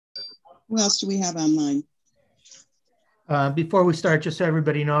Who else do we have online? Before we start, just so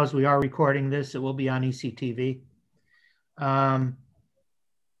everybody knows, we are recording this. It will be on ECTV.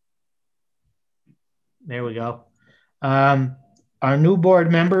 There we go. Our new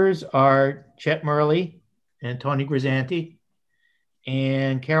board members are Chet Murley and Tony Grisanti.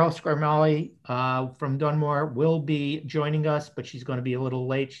 And Carol Scarmali from Dunmore will be joining us, but she's going to be a little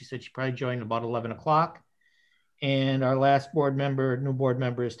late. She said she probably joined about 11 o'clock. And our last new board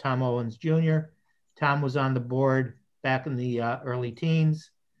member is Tom Owens Jr. Tom was on the board back in the early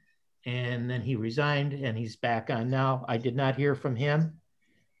teens, and then he resigned, and he's back on now. I did not hear from him.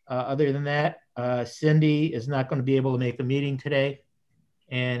 Other than that, Cindy is not going to be able to make the meeting today,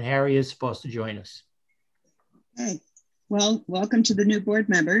 and Harry is supposed to join us. Okay. Well, welcome to the new board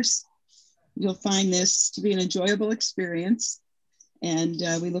members. You'll find this to be an enjoyable experience, and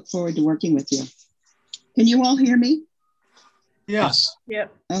we look forward to working with you. Can you all hear me? Yes.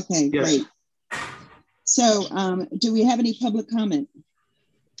 Yep. Okay, Yes. Great. So do we have any public comment?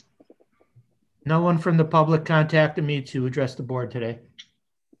 No one from the public contacted me to address the board today.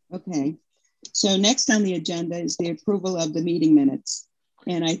 Okay. So next on the agenda is the approval of the meeting minutes.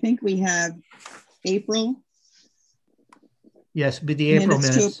 And I think we have April. Yes, be the April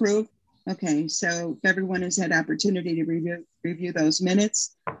minutes. To approve. Okay, so if everyone has had opportunity to review those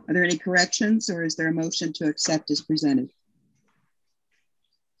minutes, are there any corrections or is there a motion to accept as presented?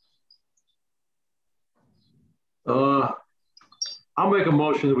 I'll make a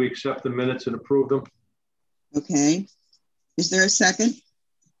motion that we accept the minutes and approve them. Okay. Is there a second?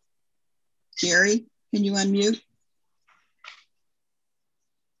 Jerry, can you unmute?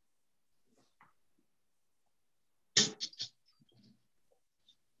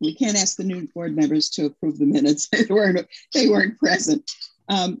 We can't ask the new board members to approve the minutes. They weren't present.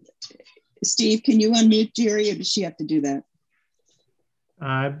 Steve, can you unmute Jerry or does she have to do that?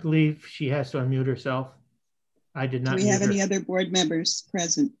 I believe she has to unmute herself. I did not. Do we have any other board members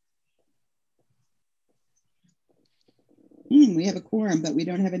present? We have a quorum, but we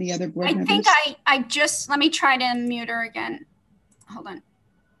don't have any other board members. I think I just, let me try to unmute her again. Hold on.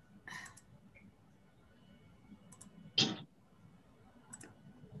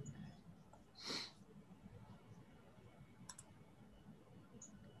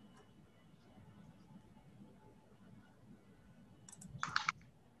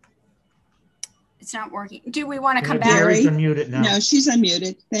 It's not working. Do we want to come back? Jerry's unmuted now. No, she's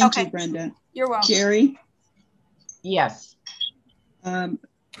unmuted. Thank you, Brenda. You're welcome. Jerry? Yes.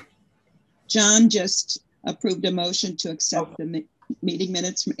 John just approved a motion to accept the meeting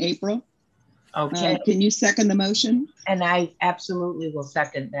minutes from April. Okay. Can you second the motion? And I absolutely will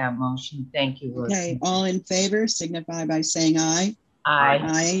second that motion. Thank you, Lucy. Okay, all in favor signify by saying aye. Aye.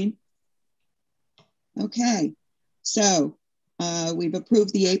 Aye. Okay, so we've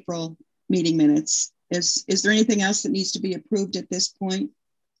approved the April meeting minutes. Is there anything else that needs to be approved at this point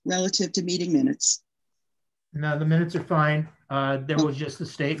relative to meeting minutes? No, the minutes are fine. There was just a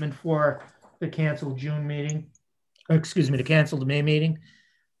statement for the canceled June meeting, excuse me, the canceled May meeting.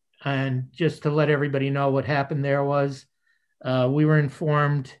 And just to let everybody know what happened there was, we were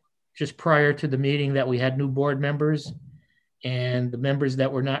informed just prior to the meeting that we had new board members, and the members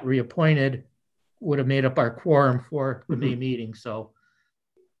that were not reappointed would have made up our quorum for the May meeting. So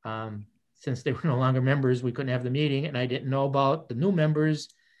since they were no longer members, we couldn't have the meeting, and I didn't know about the new members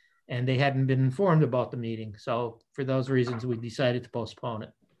and they hadn't been informed about the meeting. So for those reasons, we decided to postpone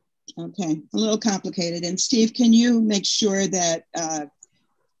it. Okay, a little complicated. And Steve, can you make sure that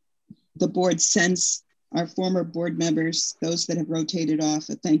the board sends our former board members, those that have rotated off,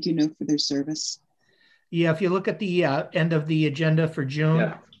 a thank you note for their service? Yeah, if you look at the end of the agenda for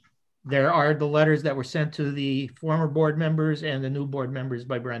June, there are the letters that were sent to the former board members and the new board members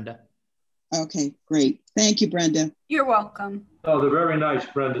by Brenda. Okay, great. Thank you, Brenda. You're welcome. Oh, they're very nice,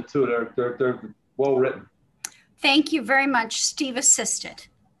 Brenda, too. They're well written. Thank you very much. Steve assisted.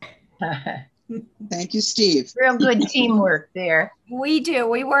 Thank you, Steve. Real good teamwork there. We do.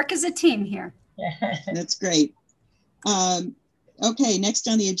 We work as a team here. That's great. Okay, next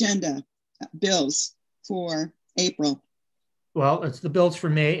on the agenda, bills for April. Well, it's the bills for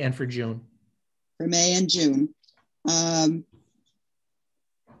May and for June. For May and June.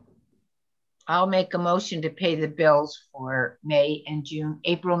 I'll make a motion to pay the bills for May and June,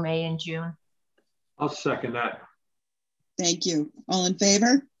 April, May, and June. I'll second that. Thank you. All in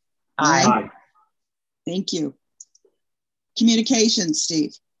favor? Aye. Thank you. Communications,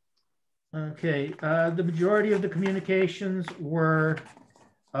 Steve. Okay, the majority of the communications were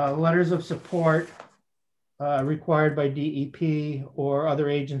letters of support required by DEP or other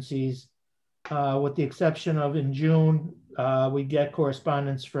agencies, with the exception of in June, we get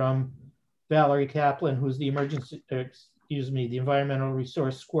correspondence from Valerie Kaplan, who's the the environmental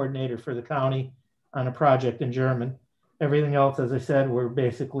resource coordinator for the county on a project in German. Everything else, as I said, were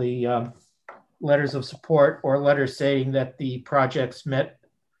basically letters of support or letters saying that the projects met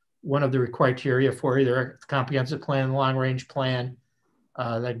one of the criteria for either a comprehensive plan, long range plan,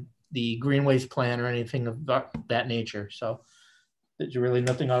 the greenways plan, or anything of that nature. So there's really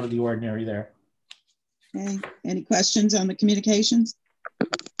nothing out of the ordinary there. Okay, any questions on the communications?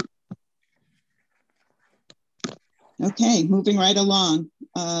 Okay, moving right along.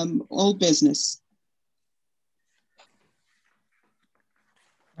 Old business.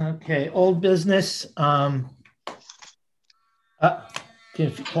 Okay, old business. Hold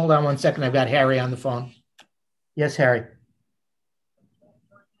on one second. I've got Harry on the phone. Yes, Harry.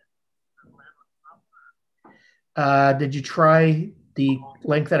 Did you try the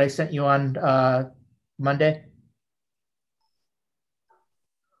link that I sent you on Monday?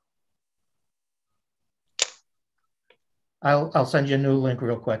 I'll send you a new link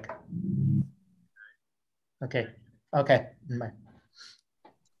real quick. Okay. Okay. Bye.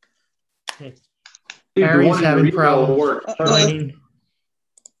 Okay. Harry's having problems joining.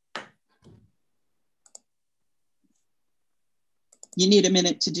 You need a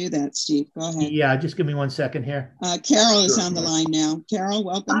minute to do that, Steve. Go ahead. Yeah, just give me 1 second here. Carol is on the line now. Carol,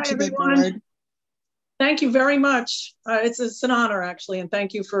 welcome Hi, to everyone. the board. Thank you very much. It's an honor, actually, and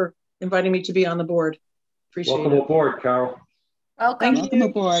thank you for inviting me to be on the board. Appreciate Welcome it. aboard, Carol. Welcome. Welcome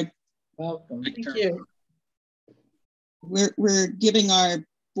aboard. Welcome. Thank you. We're giving our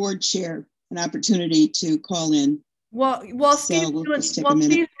board chair an opportunity to call in. While Steve's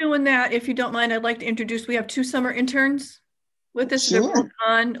doing that, if you don't mind, I'd like to introduce, we have 2 summer interns with us. Sure. They're both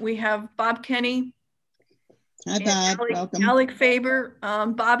on. We have Bob Kenny. Hi, Bob. Welcome. Alec Faber.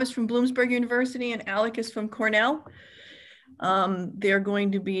 Bob is from Bloomsburg University and Alec is from Cornell. They're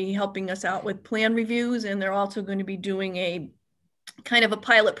going to be helping us out with plan reviews, and they're also going to be doing a kind of a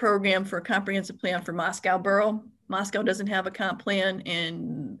pilot program for a comprehensive plan for Moscow Borough. Moscow doesn't have a comp plan,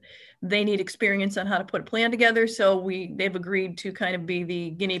 and they need experience on how to put a plan together. So they've agreed to kind of be the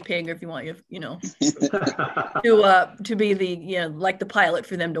guinea pig, or if you want, to be the, like the pilot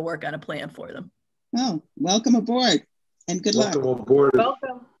for them to work on a plan for them. Oh, welcome aboard and good luck. Welcome aboard.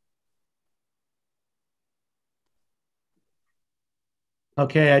 Welcome.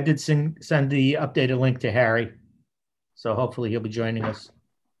 Okay, I did send the updated link to Harry. So hopefully he'll be joining us.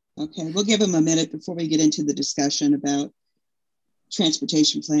 Okay, we'll give him a minute before we get into the discussion about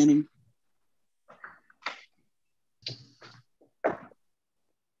transportation planning.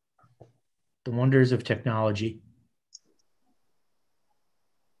 The wonders of technology.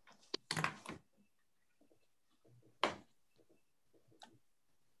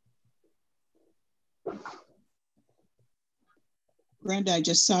 Brenda, I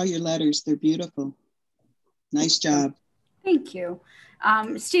just saw your letters. They're beautiful. Nice job. Thank you.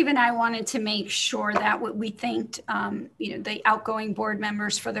 Steve and I wanted to make sure that we thanked, the outgoing board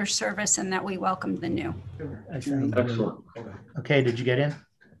members for their service and that we welcomed the new. Excellent. Okay, did you get in?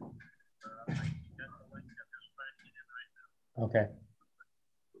 Okay.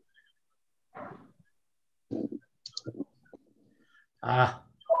 While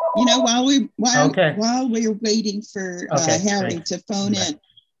we're waiting for Harry to phone in,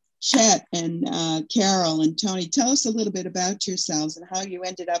 Chet and Carol and Tony, tell us a little bit about yourselves and how you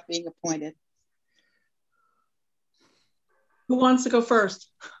ended up being appointed. Who wants to go first?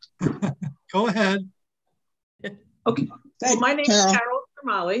 Go ahead. Okay. Well, my name is Carol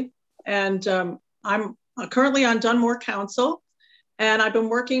Scarmali, and I'm currently on Dunmore Council, and I've been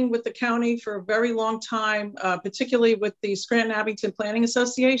working with the county for a very long time, particularly with the Scranton-Abington Planning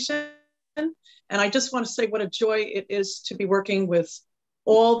Association. And I just want to say what a joy it is to be working with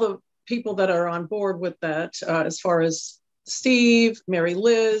all the people that are on board with that, as far as Steve, Mary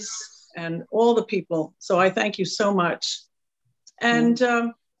Liz, and all the people. So I thank you so much. And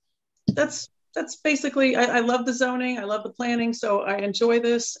that's basically, I love the zoning, I love the planning, so I enjoy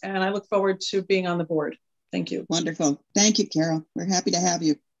this, and I look forward to being on the board. Thank you. Wonderful. Thank you, Carol. We're happy to have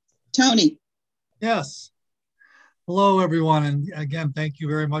you. Tony. Yes. Hello, everyone. And again, thank you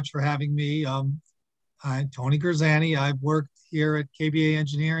very much for having me. I'm Tony Grzanti. I've worked here at KBA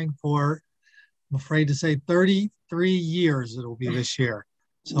Engineering for, I'm afraid to say, 33 years it'll be this year.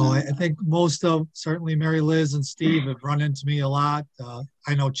 So I think most of, certainly Mary Liz and Steve have run into me a lot.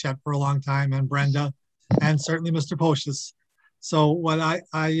 I know Chet for a long time, and Brenda, and certainly Mr. Poshis. So what I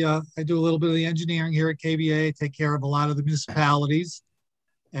do a little bit of the engineering here at KBA, take care of a lot of the municipalities.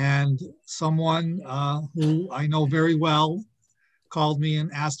 And someone who I know very well called me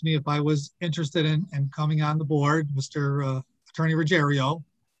and asked me if I was interested in coming on the board, Mr. Attorney Ruggiero.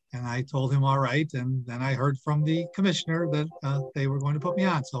 And I told him, all right. And then I heard from the commissioner that they were going to put me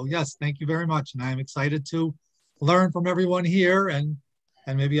on. So yes, thank you very much. And I'm excited to learn from everyone here and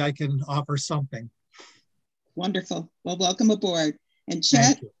maybe I can offer something. Wonderful. Well, welcome aboard. And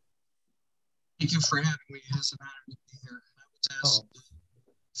Chet? Thank you for having me. It's an honor to be here. I was asked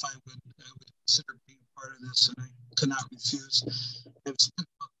if I would consider being part of this, and I could not refuse. I've spent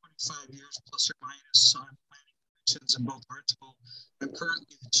about 25 years plus or minus on planning commissions in both Hartsville. I'm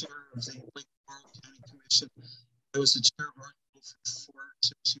currently the chair of the Lake Borough County Commission. I was the chair of Hartsville for 4 or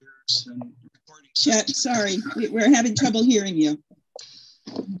 6 years and reporting. Chet, sorry, we're having trouble hearing you.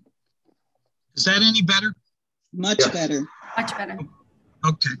 Is that any better? Much better. Much better.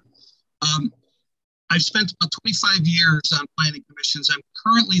 Okay. I've spent about 25 years on planning commissions. I'm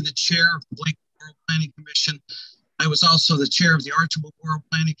currently the chair of the Lake Borough Planning Commission. I was also the chair of the Archibald Borough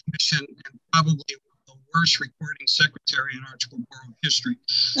Planning Commission and probably the worst recording secretary in Archibald Borough history.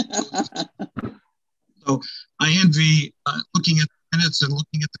 So I envy looking at the minutes and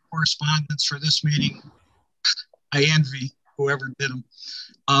looking at the correspondence for this meeting. I envy whoever did them.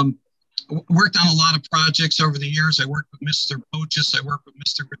 Worked on a lot of projects over the years. I worked with Mr. Pochis. I worked with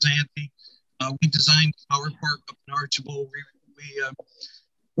Mr. Grisanti. We designed Power Park up in Archibald. We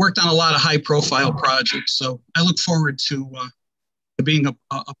worked on a lot of high-profile projects. So I look forward to being a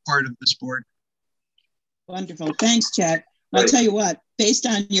part of this board. Wonderful. Thanks, Chet. I'll tell you what, based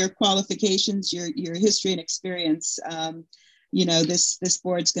on your qualifications, your history and experience, you know, this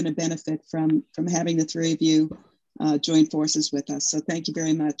board's going to benefit from having the three of you join forces with us. So thank you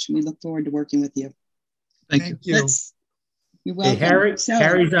very much. We look forward to working with you. Thank you. You're welcome. Hey,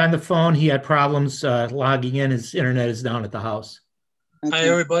 Harry's on the phone. He had problems logging in. His internet is down at the house. Okay. Hi,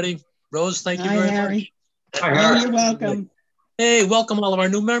 everybody. Rose, thank you very Harry. much. Hi, Harry. You're welcome. Hey, welcome all of our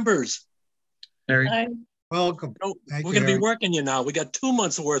new members. Harry. Hi. Welcome. We're going to be working you now. We got 2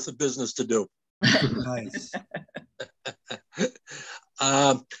 months worth of business to do. Nice.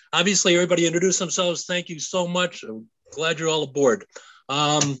 Obviously, everybody introduce themselves. Thank you so much. I'm glad you're all aboard.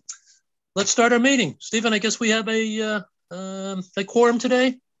 Let's start our meeting. Stephen, I guess we have a quorum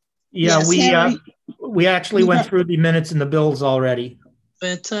today? Yeah, yes, we actually went through the minutes and the bills already.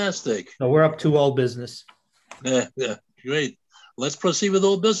 Fantastic. So we're up to old business. Yeah, great. Let's proceed with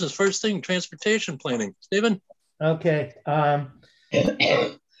old business. First thing, transportation planning. Stephen? Okay.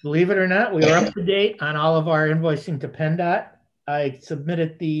 Believe it or not, we are up to date on all of our invoicing to PennDOT. I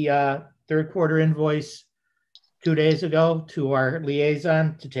submitted the third quarter invoice 2 days ago to our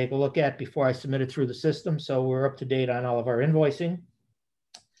liaison to take a look at before I submit it through the system. So we're up to date on all of our invoicing.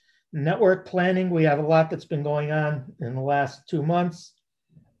 Network planning, we have a lot that's been going on in the last 2 months.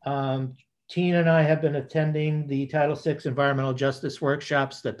 Tina and I have been attending the Title VI environmental justice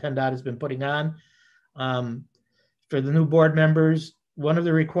workshops that PennDOT has been putting on. For the new board members, one of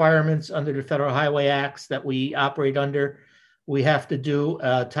the requirements under the Federal Highway Acts that we operate under, we have to do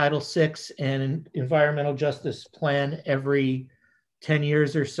a Title VI and an environmental justice plan every 10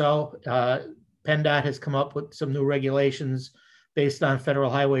 years or so. PennDOT has come up with some new regulations based on federal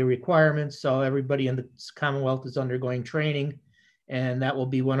highway requirements. So everybody in the Commonwealth is undergoing training, and that will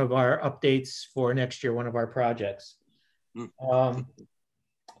be one of our updates for next year, one of our projects. Along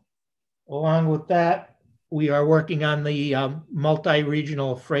with that, we are working on the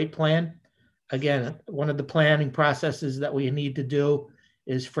multi-regional freight plan. Again, one of the planning processes that we need to do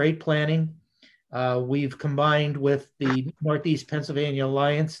is freight planning. We've combined with the Northeast Pennsylvania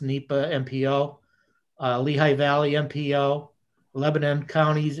Alliance, NEPA MPO, Lehigh Valley MPO, Lebanon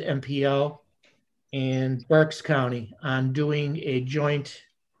County's MPO, and Berks County on doing a joint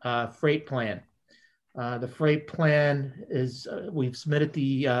freight plan. The freight plan is, we've submitted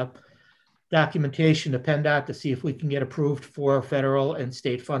the documentation to PennDOT to see if we can get approved for federal and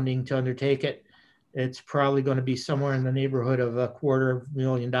state funding to undertake it. It's probably going to be somewhere in the neighborhood of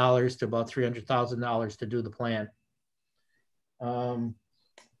 $250,000 to about $300,000 to do the plan.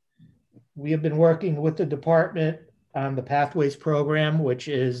 We have been working with the department on the Pathways program, which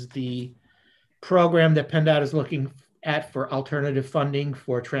is the program that PennDOT is looking at for alternative funding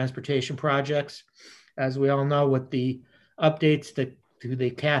for transportation projects. As we all know, with the updates to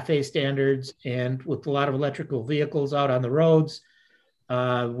the CAFE standards and with a lot of electrical vehicles out on the roads,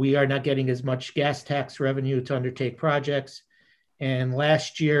 we are not getting as much gas tax revenue to undertake projects. And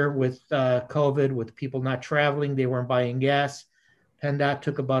last year with COVID, with people not traveling, they weren't buying gas. PennDOT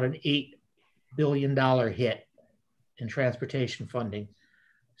took about an $8 billion hit in transportation funding.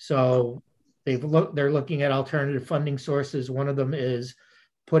 So they're looking at alternative funding sources. One of them is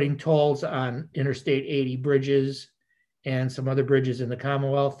putting tolls on Interstate 80 bridges and some other bridges in the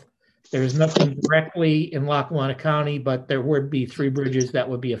Commonwealth. There's nothing directly in Lackawanna County, but there would be 3 bridges that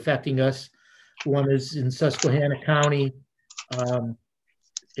would be affecting us. One is in Susquehanna County,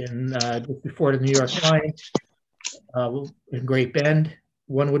 just before the New York line, in Great Bend.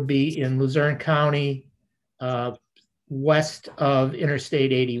 One would be in Luzerne County, west of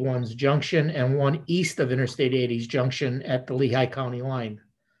Interstate 81's junction, and one east of Interstate 80's junction at the Lehigh County line.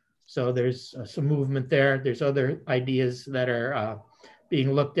 So there's some movement there. There's other ideas that are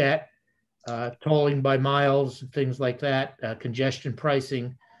being looked at, tolling by miles, things like that, congestion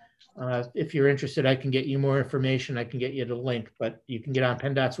pricing. If you're interested, I can get you more information. I can get you the link, but you can get on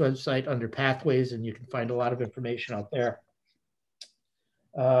PennDOT's website under pathways and you can find a lot of information out there.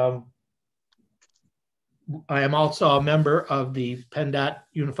 I am also a member of the PennDOT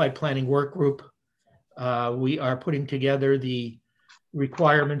Unified Planning Work Group. We are putting together the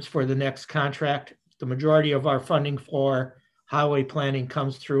requirements for the next contract. The majority of our funding for highway planning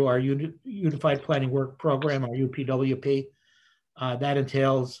comes through our Unified Planning Work Program, our UPWP. That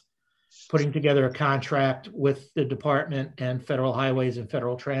entails putting together a contract with the department and Federal Highways and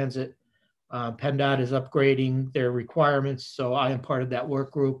Federal Transit. PennDOT is upgrading their requirements, so I am part of that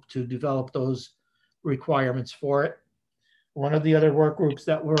work group to develop those requirements for it. One of the other work groups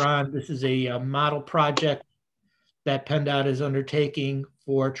that we're on, this is a model project that PennDOT is undertaking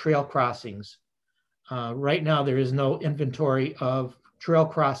for trail crossings. Right now, there is no inventory of trail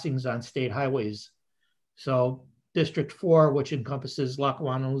crossings on state highways. So District 4, which encompasses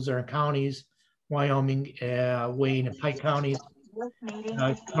Lackawanna and Luzerne counties, Wyoming, Wayne, and Pike counties,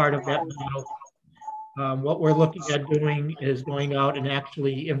 part of that model. What we're looking at doing is going out and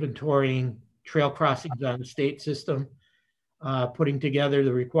actually inventorying trail crossings on the state system, putting together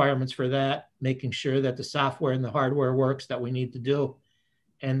the requirements for that, making sure that the software and the hardware works that we need to do,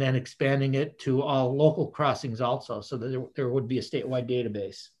 and then expanding it to all local crossings also, so that there would be a statewide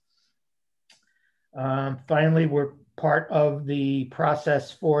database. Finally, we're part of the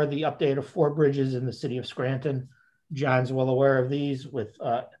process for the update of 4 bridges in the city of Scranton. John's well aware of these, with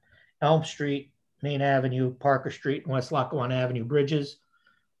Elm Street, Main Avenue, Parker Street, and West Lackawanna Avenue bridges.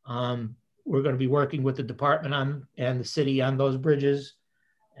 We're going to be working with the department and the city on those bridges,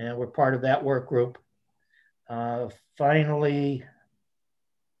 and we're part of that work group. Finally,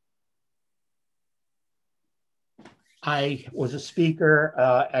 I was a speaker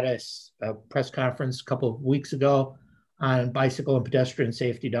at a press conference a couple of weeks ago on bicycle and pedestrian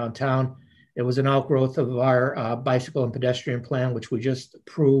safety downtown. It was an outgrowth of our bicycle and pedestrian plan, which we just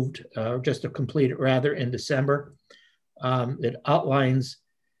approved, just to complete it rather, in December. It outlines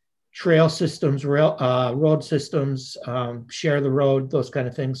trail systems, road systems, share the road, those kind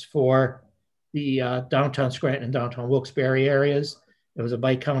of things for the downtown Scranton and downtown Wilkes-Barre areas. It was a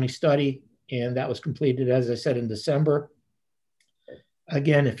bi-county study, and that was completed, as I said, in December.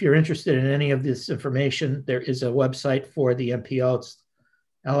 Again, if you're interested in any of this information, there is a website for the MPO. It's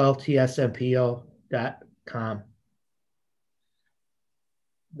lltsmpo.com.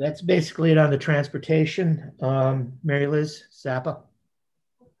 That's basically it on the transportation. Mary Liz Zappa.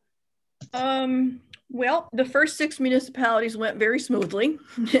 Well, the first 6 municipalities went very smoothly.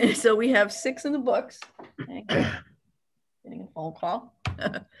 So we have 6 in the books. Getting a phone call.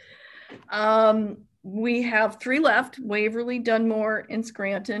 We have 3 left: Waverly, Dunmore, and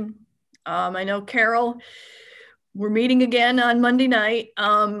Scranton. I know Carol, we're meeting again on Monday night.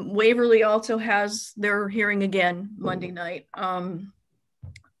 Waverly also has their hearing again Monday night. A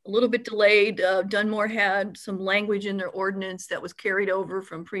little bit delayed. Dunmore had some language in their ordinance that was carried over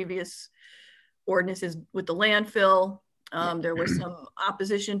from previous ordinances with the landfill. There was some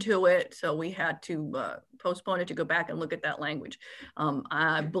opposition to it, so we had to postpone it to go back and look at that language.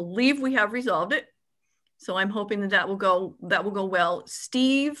 I believe we have resolved it, so I'm hoping that will go well.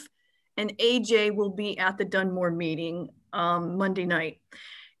 Steve and AJ will be at the Dunmore meeting Monday night.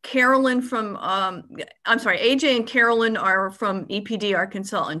 Carolyn from, AJ and Carolyn are from EPD, our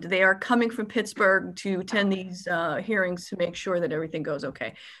consultant. They are coming from Pittsburgh to attend these hearings to make sure that everything goes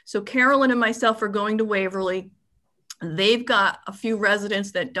okay. So Carolyn and myself are going to Waverly. They've got a few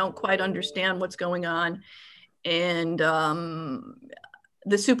residents that don't quite understand what's going on. And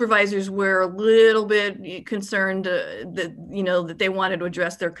the supervisors were a little bit concerned that they wanted to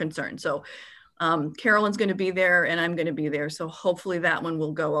address their concerns. So Carolyn's going to be there and I'm going to be there. So hopefully that one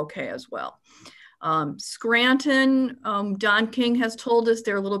will go okay as well. Scranton, Don King has told us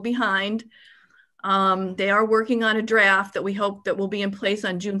they're a little behind. They are working on a draft that we hope that will be in place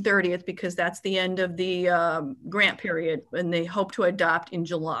on June 30th, because that's the end of the grant period, and they hope to adopt in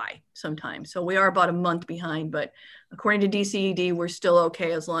July sometime. So we are about a month behind, but according to DCED, we're still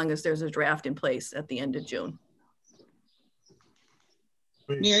okay as long as there's a draft in place at the end of June.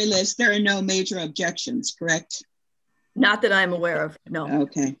 Mary Liz, there are no major objections, correct? Not that I'm aware of, no.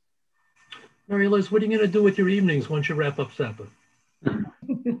 Okay. Mary Liz, what are you going to do with your evenings once you wrap up SAPA?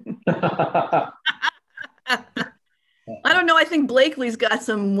 I don't know. I think Blakely's got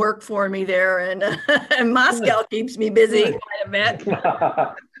some work for me there, and, and Moscow keeps me busy quite a bit.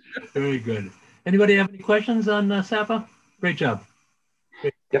 Very good. Anybody have any questions on SAPA? Great job.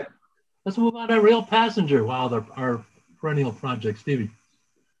 Great. Yep. Let's move on to rail passenger. Wow, our perennial project, Stevie.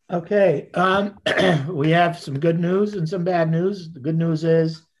 Okay, we have some good news and some bad news. The good news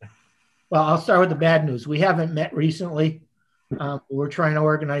is, well, I'll start with the bad news. We haven't met recently. We're trying to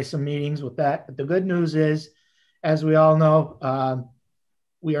organize some meetings with that. But the good news is, as we all know,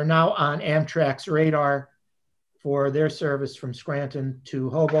 we are now on Amtrak's radar for their service from Scranton to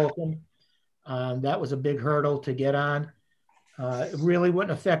Hoboken. That was a big hurdle to get on. It really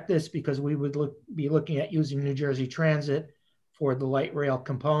wouldn't affect this because we would be looking at using New Jersey Transit for the light rail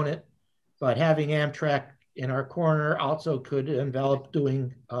component, but having Amtrak in our corner also could envelop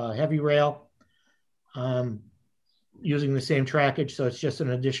doing heavy rail using the same trackage. So it's just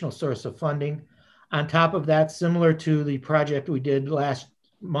an additional source of funding. On top of that, similar to the project we did last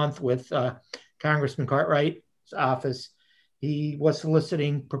month with Congressman Cartwright's office, he was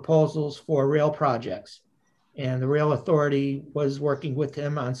soliciting proposals for rail projects. And the Rail Authority was working with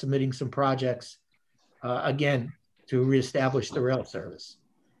him on submitting some projects, again, to reestablish the rail service.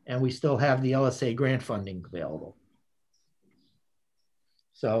 And we still have the LSA grant funding available.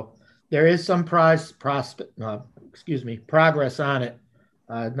 So there is some progress on it.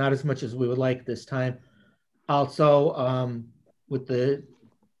 Not as much as we would like this time. Also, with the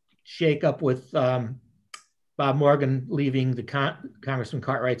shakeup with Bob Morgan leaving the Congressman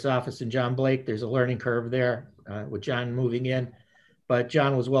Cartwright's office and John Blake, there's a learning curve there with John moving in. But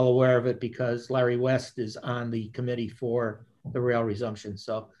John was well aware of it because Larry West is on the committee for the rail resumption.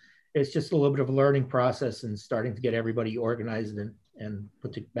 So it's just a little bit of a learning process and starting to get everybody organized and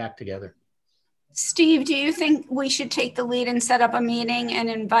put it back together. Steve, do you think we should take the lead and set up a meeting and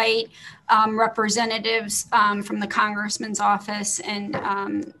invite representatives from the congressman's office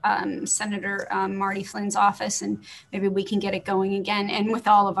and Senator Marty Flynn's office, and maybe we can get it going again, and with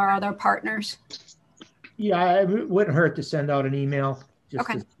all of our other partners? Yeah, it wouldn't hurt to send out an email just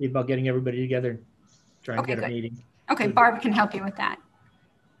okay. to see about getting everybody together, trying okay, to get good. a meeting. Okay, Barb can help you with that.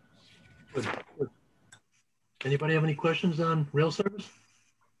 Good. Good. Anybody have any questions on rail service?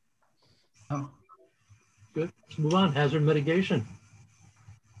 No. Good. Let's move on. Hazard mitigation.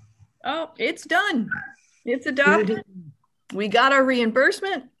 Oh, it's done. It's adopted. We got our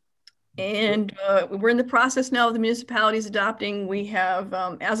reimbursement, and we're in the process now of the municipalities adopting. We have,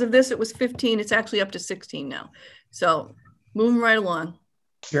 as of this, it was 15. It's actually up to 16 now. So moving right along.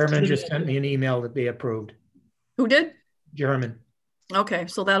 German just sent me an email that they approved. Who did? German. Okay,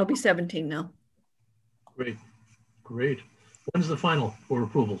 so that'll be 17 now. Great. Great. When's the final for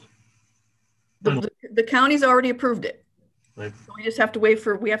approvals? The county's already approved it. Right. So we just have to wait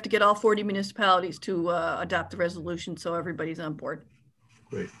for, we have to get all 40 municipalities to adopt the resolution so everybody's on board.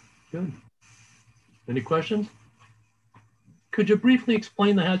 Great. Good. Any questions? Could you briefly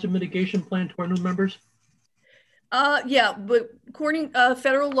explain the hazard mitigation plan to our new members? Yeah, but according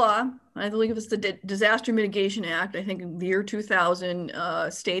federal law, I believe it's the Disaster Mitigation Act, I think in the year 2000,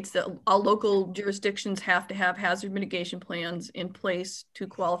 states that all local jurisdictions have to have hazard mitigation plans in place to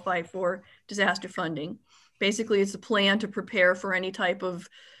qualify for disaster funding. Basically, it's a plan to prepare for any type of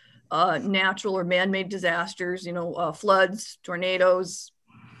natural or man-made disasters, you know, floods, tornadoes,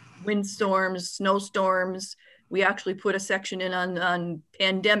 windstorms, snowstorms. We actually put a section in on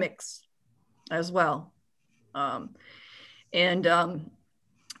pandemics as well.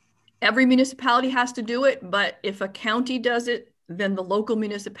 Every municipality has to do it, but if a county does it, then the local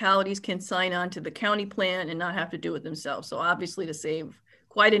municipalities can sign on to the county plan and not have to do it themselves. So obviously, to save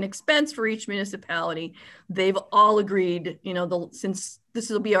quite an expense for each municipality, they've all agreed, you know, since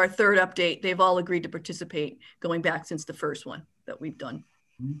this will be our third update, they've all agreed to participate going back since the first one that we've done.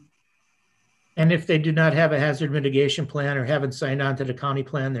 And if they do not have a hazard mitigation plan or haven't signed on to the county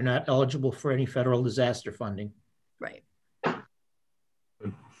plan, they're not eligible for any federal disaster funding. Right.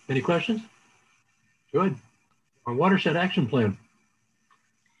 Good. Any questions? Good. Our watershed action plan.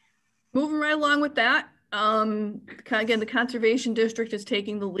 Moving right along with that. Again, the Conservation District is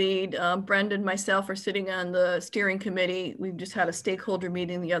taking the lead. Brenda and myself are sitting on the steering committee. We've just had a stakeholder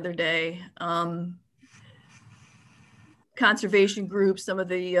meeting the other day. Conservation groups, some of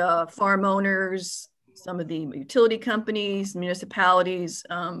the farm owners, some of the utility companies, municipalities,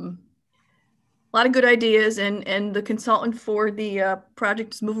 a lot of good ideas, and the consultant for the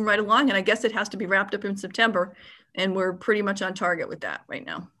project is moving right along, and I guess it has to be wrapped up in September. And we're pretty much on target with that right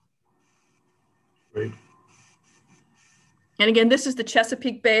now. Great. And again, this is the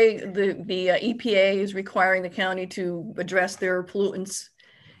Chesapeake Bay. The EPA is requiring the county to address their pollutants.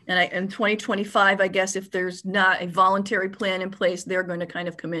 And in 2025, I guess if there's not a voluntary plan in place, they're going to kind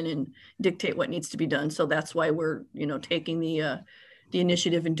of come in and dictate what needs to be done. So that's why we're, taking the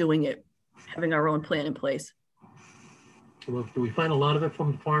initiative and doing it, having our own plan in place. Well, do we find a lot of it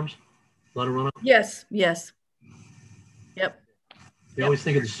from the farms? A lot of runoff? Yes. Yep. They always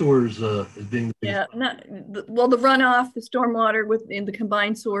think of the sewers as being the biggest. The runoff, the stormwater in the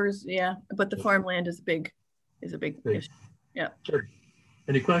combined sewers, yeah, but the farmland is a big issue. Yeah. Sure.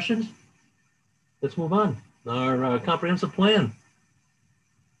 Any questions? Let's move on. Our comprehensive plan.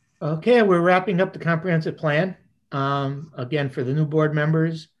 Okay, we're wrapping up the comprehensive plan. Again, for the new board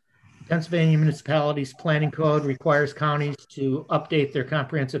members, Pennsylvania Municipalities Planning Code requires counties to update their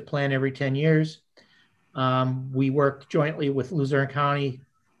comprehensive plan every 10 years. We worked jointly with Luzerne County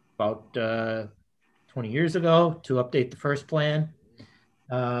about 20 years ago to update the first plan,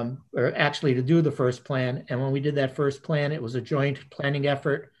 or actually to do the first plan. And when we did that first plan, it was a joint planning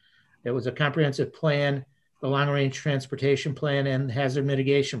effort. It was a comprehensive plan, the long-range transportation plan, and hazard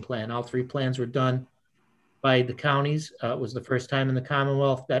mitigation plan. All three plans were done by the counties. It was the first time in the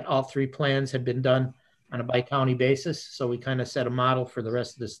Commonwealth that all three plans had been done on a by-county basis. So we kind of set a model for the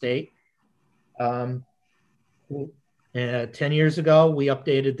rest of the state. 10 years ago, we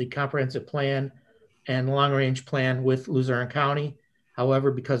updated the comprehensive plan and long-range plan with Luzerne County.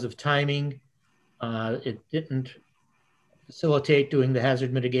 However, because of timing, it didn't facilitate doing the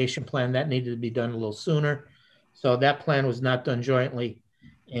hazard mitigation plan. That needed to be done a little sooner. So that plan was not done jointly.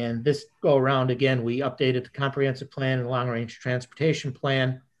 And this go around again, we updated the comprehensive plan and long-range transportation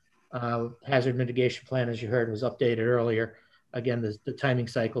plan. Hazard mitigation plan, as you heard, was updated earlier. Again, the timing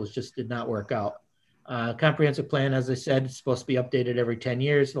cycles just did not work out. Comprehensive plan, as I said, is supposed to be updated every 10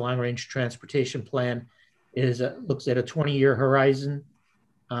 years. The long-range transportation plan looks at a 20-year horizon.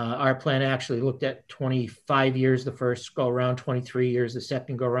 Our plan actually looked at 25 years the first go around, 23 years the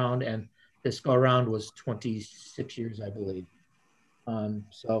second go around, and this go around was 26 years, I believe.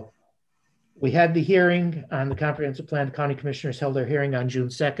 So we had the hearing on the comprehensive plan. The county commissioners held their hearing on June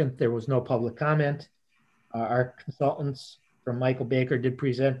 2nd. There was no public comment. Our consultants from Michael Baker did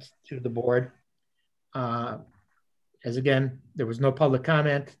present to the board. As again, there was no public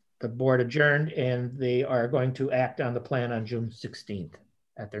comment. The board adjourned and they are going to act on the plan on June 16th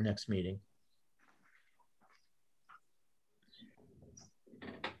at their next meeting.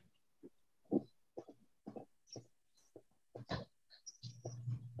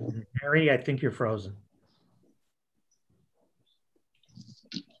 Harry, I think you're frozen.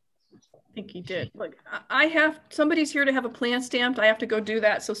 I think he did. Look, somebody's here to have a plan stamped. I have to go do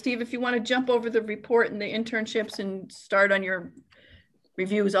that. So Steve, if you want to jump over the report and the internships and start on your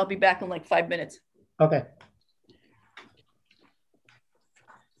reviews, I'll be back in like 5 minutes. Okay.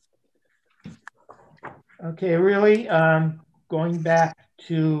 Okay, really, going back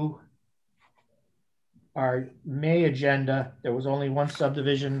to our May agenda, there was only one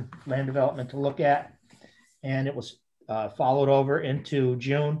subdivision land development to look at, and it was followed over into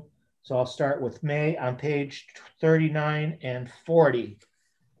June. So I'll start with May on page 39 and 40.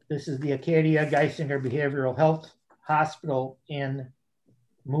 This is the Acadia Geisinger Behavioral Health Hospital in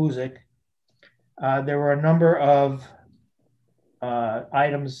Music. There were a number of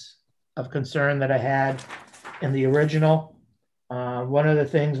items of concern that I had in the original. One of the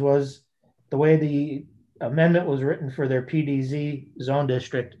things was the way the amendment was written for their PDZ zone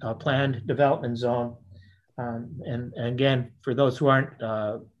district, planned development zone. And again, for those who aren't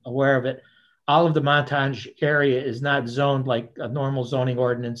aware of it, all of the Montage area is not zoned like a normal zoning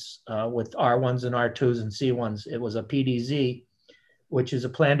ordinance with R1s and R2s and C1s. It was a PDZ, which is a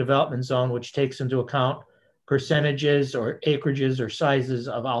planned development zone, which takes into account percentages or acreages or sizes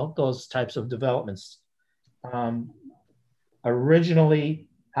of all those types of developments. Originally,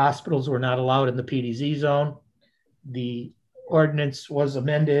 hospitals were not allowed in the PDZ zone. The ordinance was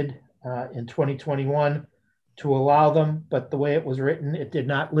amended in 2021 to allow them, but the way it was written, it did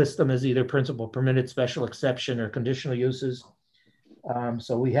not list them as either principal permitted, special exception, or conditional uses.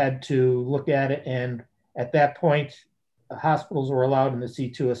 So we had to look at it, and at that point, hospitals were allowed in the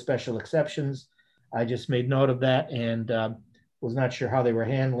C2 as special exceptions. I just made note of that and was not sure how they were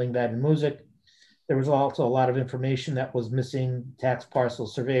handling that in Music. There was also a lot of information that was missing: tax parcel,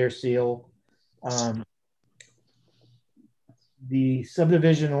 surveyor seal, the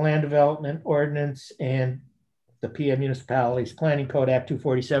subdivision and land development ordinance, and the PM Municipalities Planning Code Act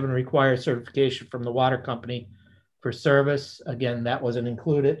 247 requires certification from the water company for service. Again, that wasn't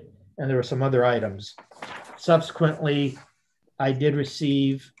included, and there were some other items. Subsequently, I did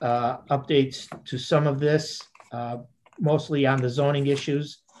receive updates to some of this, mostly on the zoning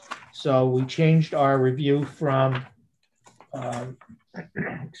issues. So we changed our review from,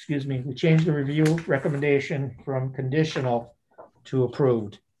 excuse me, we changed the review recommendation from conditional to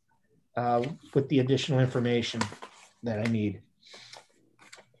approved with the additional information that I need.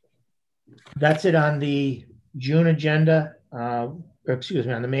 That's it on the June agenda, or excuse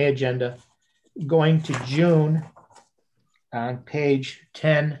me, on the May agenda. Going to June on page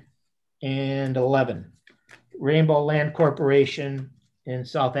 10 and 11, Rainbow Land Corporation in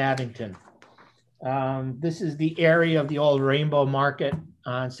South Abington. This is the area of the old Rainbow Market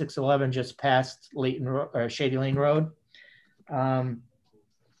on 611, just past Shady Lane Road. The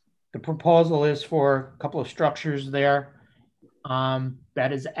proposal is for a couple of structures there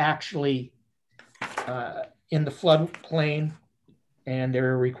that is actually in the floodplain, and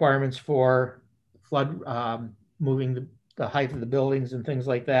there are requirements for flood moving the height of the buildings and things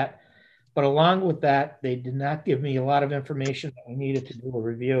like that. But along with that, they did not give me a lot of information that I needed to do a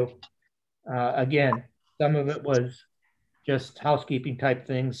review. Again, some of it was just housekeeping type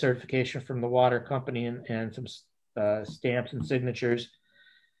things, certification from the water company and some stamps and signatures.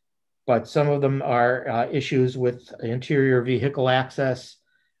 But some of them are issues with interior vehicle access,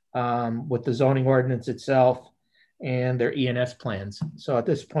 with the zoning ordinance itself, and their E&S plans. So at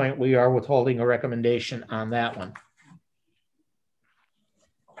this point, we are withholding a recommendation on that one.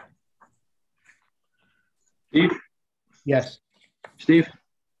 Steve? Yes. Steve?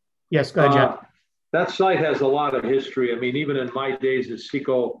 Yes, go ahead, Jeff. That site has a lot of history. I mean, even in my days at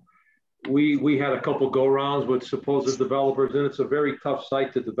SECO, we had a couple go-rounds with supposed developers, and it's a very tough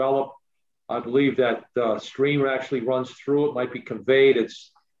site to develop. I believe that stream actually runs through it, might be conveyed.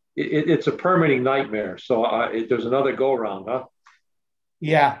 It's a permitting nightmare. So there's another go-round, huh?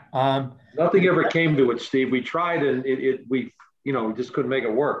 Yeah. Nothing ever came to it, Steve. We tried, and we just couldn't make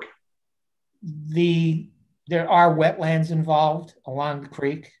it work. There are wetlands involved along the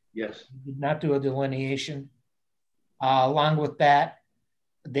creek. Yes. We did not do a delineation. Along with that,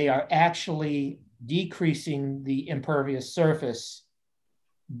 they are actually decreasing the impervious surface,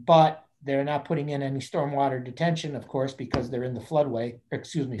 but they're not putting in any stormwater detention, of course, because they're in the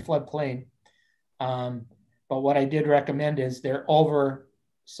floodplain. But what I did recommend is they're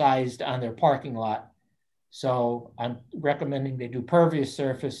oversized on their parking lot. So I'm recommending they do pervious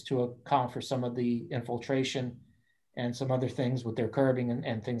surface to account for some of the infiltration and some other things with their curbing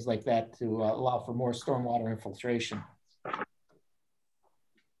and things like that to allow for more stormwater infiltration.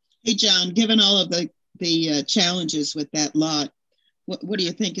 Hey, John, given all of the challenges with that lot, what do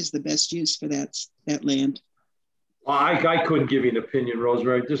you think is the best use for that land? Well, I couldn't give you an opinion,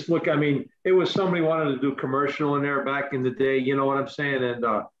 Rosemary. Just look, I mean, it was somebody wanted to do commercial in there back in the day, you know what I'm saying? And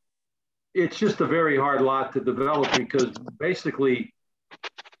it's just a very hard lot to develop because basically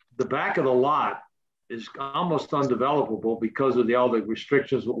the back of the lot is almost undevelopable because of all the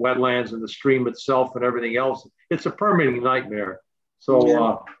restrictions with wetlands and the stream itself and everything else. It's a permitting nightmare.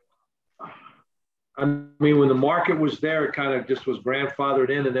 So, I mean, when the market was there, it kind of just was grandfathered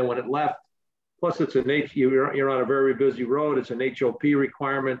in, and then when it left, plus it's you're on a very busy road. It's an HOP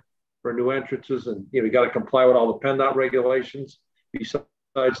requirement for new entrances, and you got to comply with all the PennDOT regulations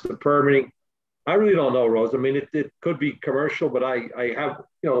besides the permitting. I really don't know, Rose. I mean, it could be commercial, but I have,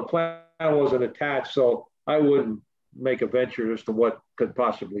 the plan wasn't attached, so I wouldn't make a venture as to what could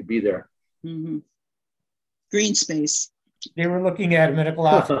possibly be there. Mm-hmm. Green space. They were looking at a medical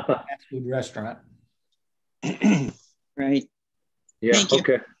office, fast food restaurant. Right. Yeah.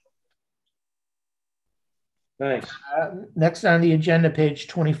 Okay. Thanks. Next on the agenda, page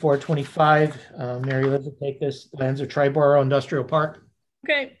 24, 25. Mary Liz will take this. Lands of Triborough Industrial Park.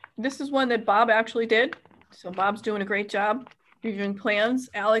 Okay, this is one that Bob actually did. So Bob's doing a great job reviewing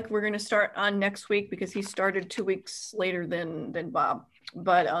plans. Alec, we're going to start on next week because he started 2 weeks later than Bob.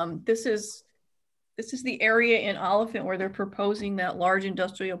 But this is the area in Oliphant where they're proposing that large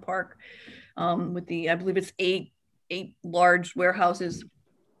industrial park with I believe it's eight large warehouses.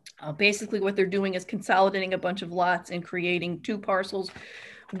 Basically what they're doing is consolidating a bunch of lots and creating two parcels,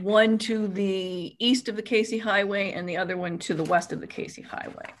 one to the east of the Casey Highway and the other one to the west of the Casey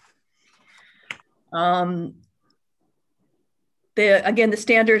Highway. Again, the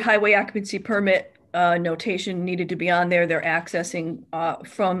standard highway occupancy permit notation needed to be on there. They're accessing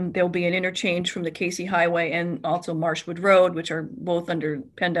there'll be an interchange from the Casey Highway and also Marshwood Road, which are both under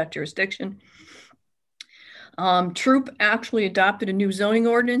PennDOT jurisdiction. Troop actually adopted a new zoning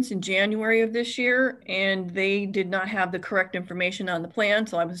ordinance in January of this year, and they did not have the correct information on the plan.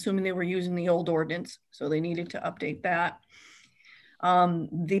 So I'm assuming they were using the old ordinance. So they needed to update that.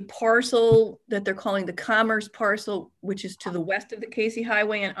 The parcel that they're calling the Commerce parcel, which is to the west of the Casey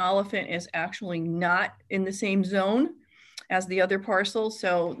Highway and Oliphant, is actually not in the same zone as the other parcel.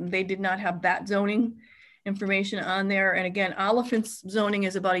 So they did not have that zoning information on there. And again, Oliphant's zoning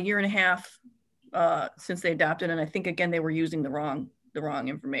is about 1.5 years since they adopted. And I think, again, they were using the wrong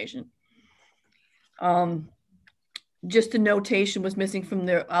information. Just a notation was missing from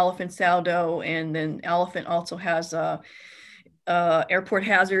the Oliphant saldo. And then Oliphant also has airport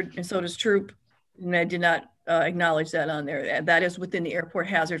hazard, and so does Troop, and I did not acknowledge that on there. That is within the airport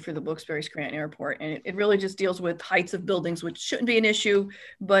hazard for the Wilkes-Barre-Scranton Airport, and it really just deals with heights of buildings, which shouldn't be an issue,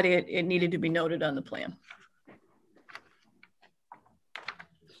 but it needed to be noted on the plan.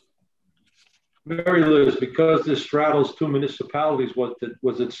 Mary Liz, because this straddles 2 municipalities,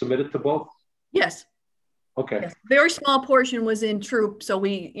 was it submitted to both? Yes. Okay. Yes. Very small portion was in Troop, so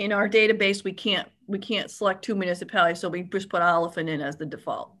we, in our database, we can't select 2 municipalities, so we just put Oliphant in as the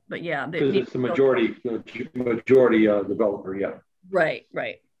default. But yeah, because it's the majority developer. Yeah. Right.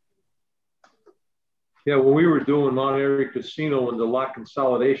 Yeah, when we were doing Monterey Casino and the lot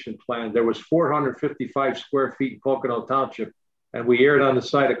consolidation plan, there was 455 square feet in Pocono Township, and we erred on the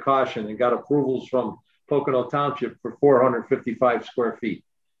side of caution and got approvals from Pocono Township for 455 square feet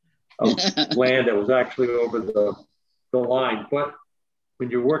of land that was actually over the line. But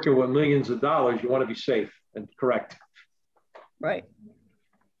when you're working with millions of dollars, you want to be safe and correct. Right.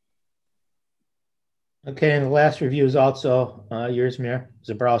 Okay, and the last review is also yours, Mayor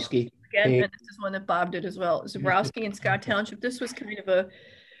Zabrowski. Again, and this is one that Bob did as well. Zabrowski and Scott Township. This was kind of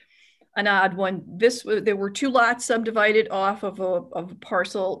an odd one. There were 2 lots subdivided off of a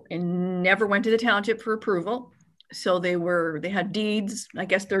parcel and never went to the township for approval. So they had deeds. I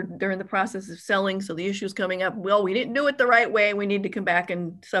guess they're in the process of selling. So the issue is coming up. Well, we didn't do it the right way. We need to come back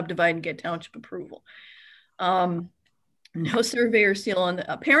and subdivide and get township approval. No surveyor seal on.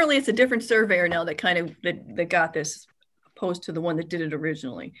 Apparently, it's a different surveyor now that got this, opposed to the one that did it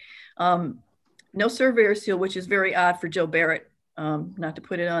originally. No surveyor seal, which is very odd for Joe Barrett, not to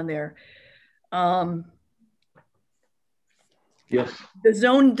put it on there. Yes.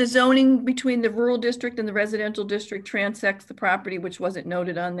 The zoning between the rural district and the residential district transects the property, which wasn't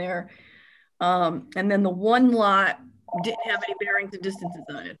noted on there. And then the one lot didn't have any bearings and distances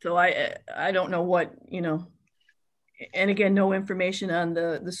on it. So I don't know what, and again, no information on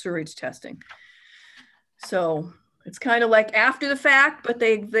the sewage testing. So it's kind of like after the fact, but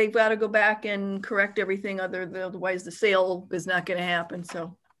they've got to go back and correct everything, otherwise the sale is not going to happen.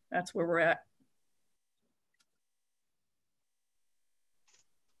 So that's where we're at.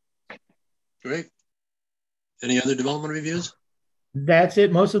 Great. Any other development reviews? That's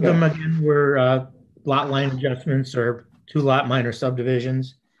it. Most of them, again, were lot line adjustments or 2 lot minor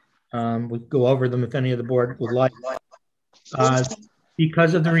subdivisions. We go over them if any of the board would like.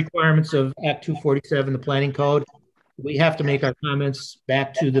 Because of the requirements of Act 247, the planning code, we have to make our comments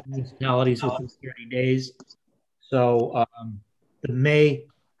back to the municipalities within 30 days. So the May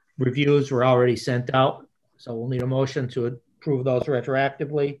reviews were already sent out. So we'll need a motion to approve those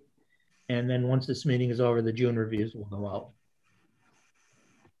retroactively. And then once this meeting is over, the June reviews will go out.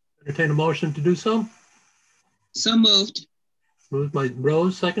 Entertain a motion to do so. So moved. Moved by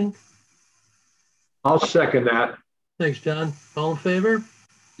Rose, second. I'll second that. Thanks, John. All in favor?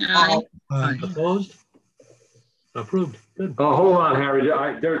 Aye. Opposed? Approved. Good. Hold on, Harry.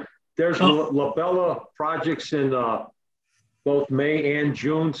 There's Labella projects in both May and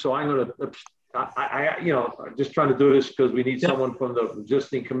June, so I'm going to. Just trying to do this because we need someone from the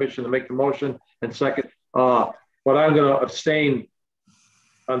existing commission to make the motion. And second, but I'm going to abstain.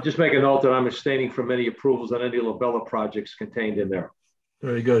 I'm just making a note that I'm abstaining from any approvals on any Labella projects contained in there.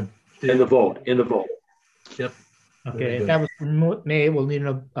 Very good. In the vote. Yep. Okay, if that was for May, we'll need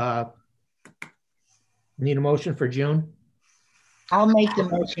a motion for June. I'll make the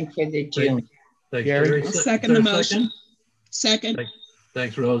motion for the June. Thanks, Gary. Second the motion. Second.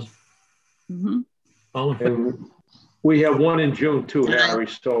 Thanks, Rose. Mm-hmm. All in favor? And we have one in June too, Harry.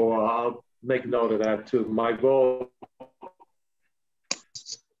 So I'll make note of that too. My vote.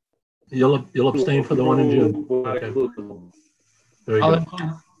 You'll abstain for the one in June. Okay. Very good.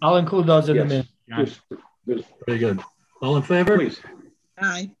 I'll include those in the minutes. Very good. All in favor? Please.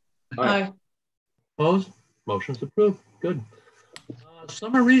 Aye. Aye. Opposed? Motion's approved. Good.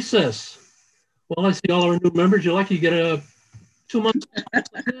 Summer recess. Well, I see all our new members. You're lucky you get a 2 months.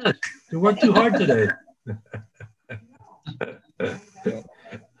 You worked too hard today.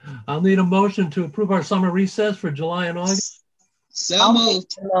 I'll need a motion to approve our summer recess for July and August. So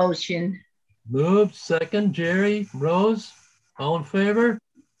moved. Motion. Moved. Second, Jerry, Rose. All in favor?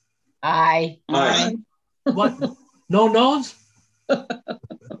 Aye. Aye. What? No no's?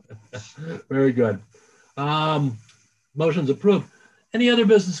 Very good. Motion's approved. Any other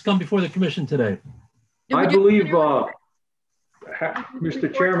business come before the commission today? I believe,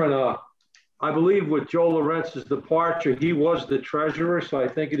 Mr. Chairman, I believe with Joe Lorentz's departure, he was the treasurer, so I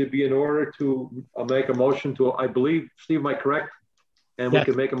think it'd be in order to make a motion to, I believe, Steve, am I correct? And we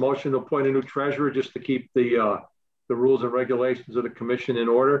can make a motion to appoint a new treasurer just to keep the rules and regulations of the commission in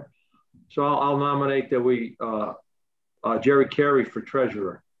order. So I'll nominate that we, Jerry Carey for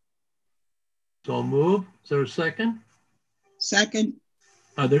treasurer. So move. Is there a second? Second.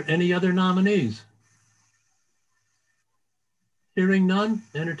 Are there any other nominees? Hearing none,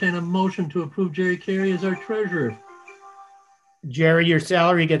 entertain a motion to approve Jerry Carey as our treasurer. Jerry, your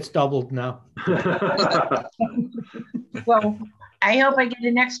salary gets doubled now. Well, I hope I get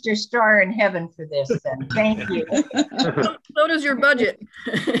an extra star in heaven for this then. Thank you. So does your budget.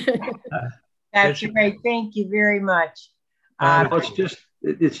 That's right. Thank you very much.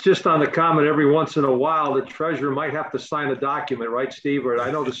 It's just on the comment every once in a while, the treasurer might have to sign a document, right, Steve? Or I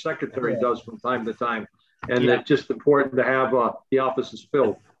know the secretary does from time to time. And it's just important to have the offices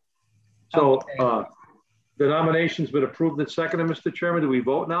filled. So the nomination's been approved and seconded, Mr. Chairman. Do we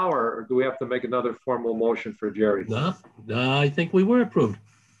vote now or do we have to make another formal motion for Jerry? No, I think we were approved.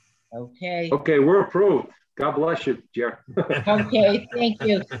 Okay. Okay, we're approved. God bless you, Jerry. Okay, thank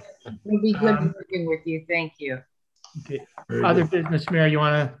you. It'll be good working with you. Thank you. Okay. Other business, Mayor, you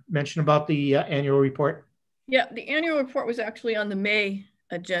want to mention about the annual report? Yeah, the annual report was actually on the May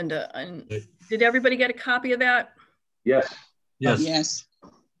agenda. And did everybody get a copy of that? Yes. Yes. Yes.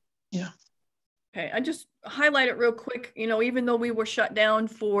 Yeah. Okay, I just highlight it real quick. You know, even though we were shut down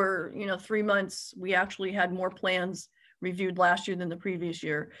for, 3 months, we actually had more plans reviewed last year than the previous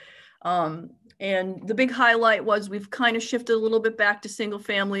year. And the big highlight was we've kind of shifted a little bit back to single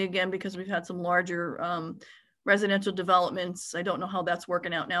family again because we've had some larger residential developments. I don't know how that's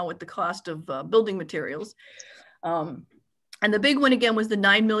working out now with the cost of building materials. And the big one again was the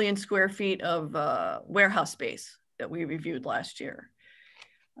 9 million square feet of warehouse space that we reviewed last year.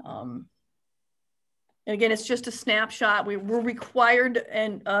 And again, it's just a snapshot. We were required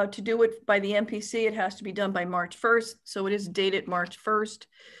to do it by the MPC. It has to be done by March 1st. So it is dated March 1st.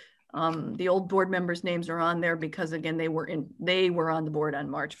 The old board members' names are on there because again, they were on the board on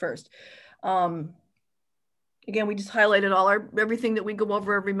March 1st. Again, we just highlighted everything that we go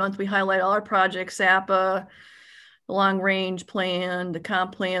over every month. We highlight all our projects, SAPA, the long range plan, the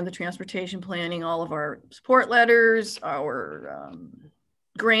comp plan, the transportation planning, all of our support letters, our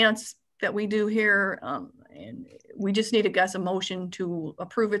grants that we do here. And we just need a motion to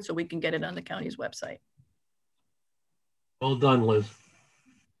approve it so we can get it on the county's website. Well done, Liz.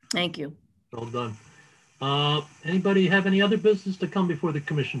 Thank you. Well done. Anybody have any other business to come before the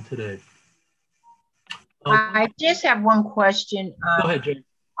commission today? I just have one question. Go ahead, Jane.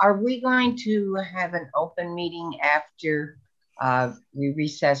 Are we going to have an open meeting after we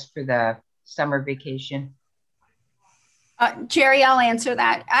recess for the summer vacation? Jerry, I'll answer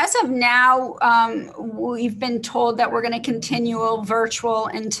that. As of now, we've been told that we're going to continue virtual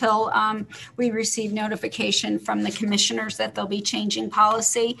until we receive notification from the commissioners that they'll be changing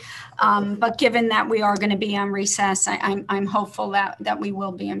policy. But given that we are going to be on recess, I'm hopeful that we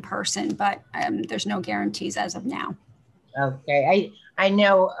will be in person, but there's no guarantees as of now. Okay, I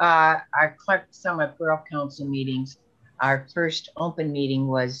know our Clark Summit Borough Council meetings, our first open meeting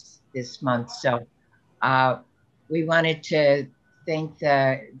was this month. So we wanted to thank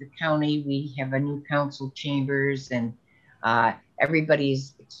the county. We have a new council chambers and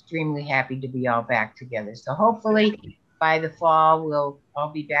everybody's extremely happy to be all back together. So hopefully by the fall, we'll all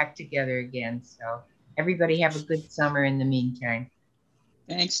be back together again. So everybody have a good summer in the meantime.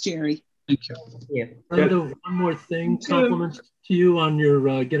 Thanks, Jerry. Thank you. Thank you. Brenda, one more thing, compliments to you on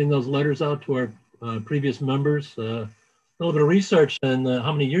your getting those letters out to our previous members. A little bit of research and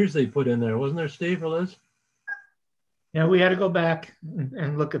how many years they put in there. Wasn't there, Steve or Liz? Yeah, we had to go back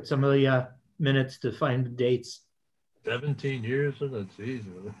and look at some of the minutes to find the dates. 17 years, that's easy.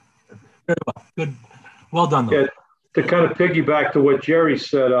 Very well. Good. Well done, though. Yeah, to kind of piggyback to what Jerry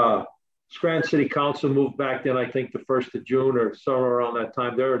said, Scranton City Council moved back then, I think the 1st of June or somewhere around that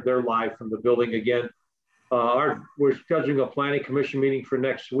time. They're live from the building again. We're scheduling a planning commission meeting for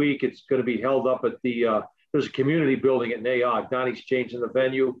next week. It's going to be held up at there's a community building at NAOG. Donnie's changing the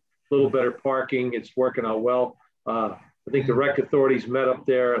venue, a little better parking. It's working out well. I think the rec authorities met up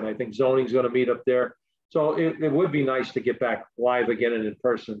there, and I think zoning's going to meet up there. So it would be nice to get back live again and in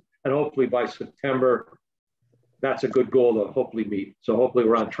person. And hopefully by September, that's a good goal to hopefully meet. So hopefully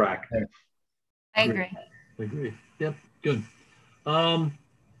we're on track. I agree. I agree. Yep, good.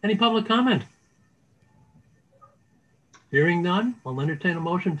 Any public comment? Hearing none, I'll entertain a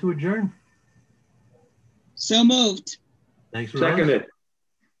motion to adjourn. So moved. Thanks, Rose. Seconded.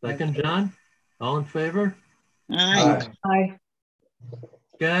 Second, John. All in favor? Aye. Aye.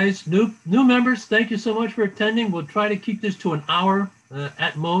 Guys, new members, thank you so much for attending. We'll try to keep this to an hour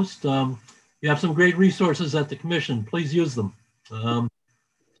at most. You have some great resources at the commission. Please use them.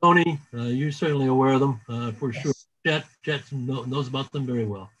 Tony, you're certainly aware of them for sure. Jet knows about them very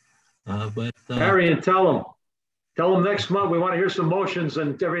well. Harry, and tell them next month we want to hear some motions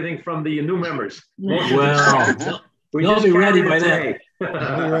and everything from the new members. Motions. Well, they'll be ready by then.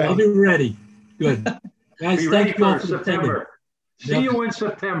 I'll be ready. Good. Guys, be thank you all for September. See you in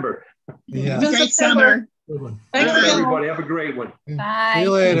September. Yeah. Great summer. Good one. Thanks, everybody. Have a great one. Bye. See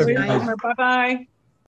you later. Bye-bye.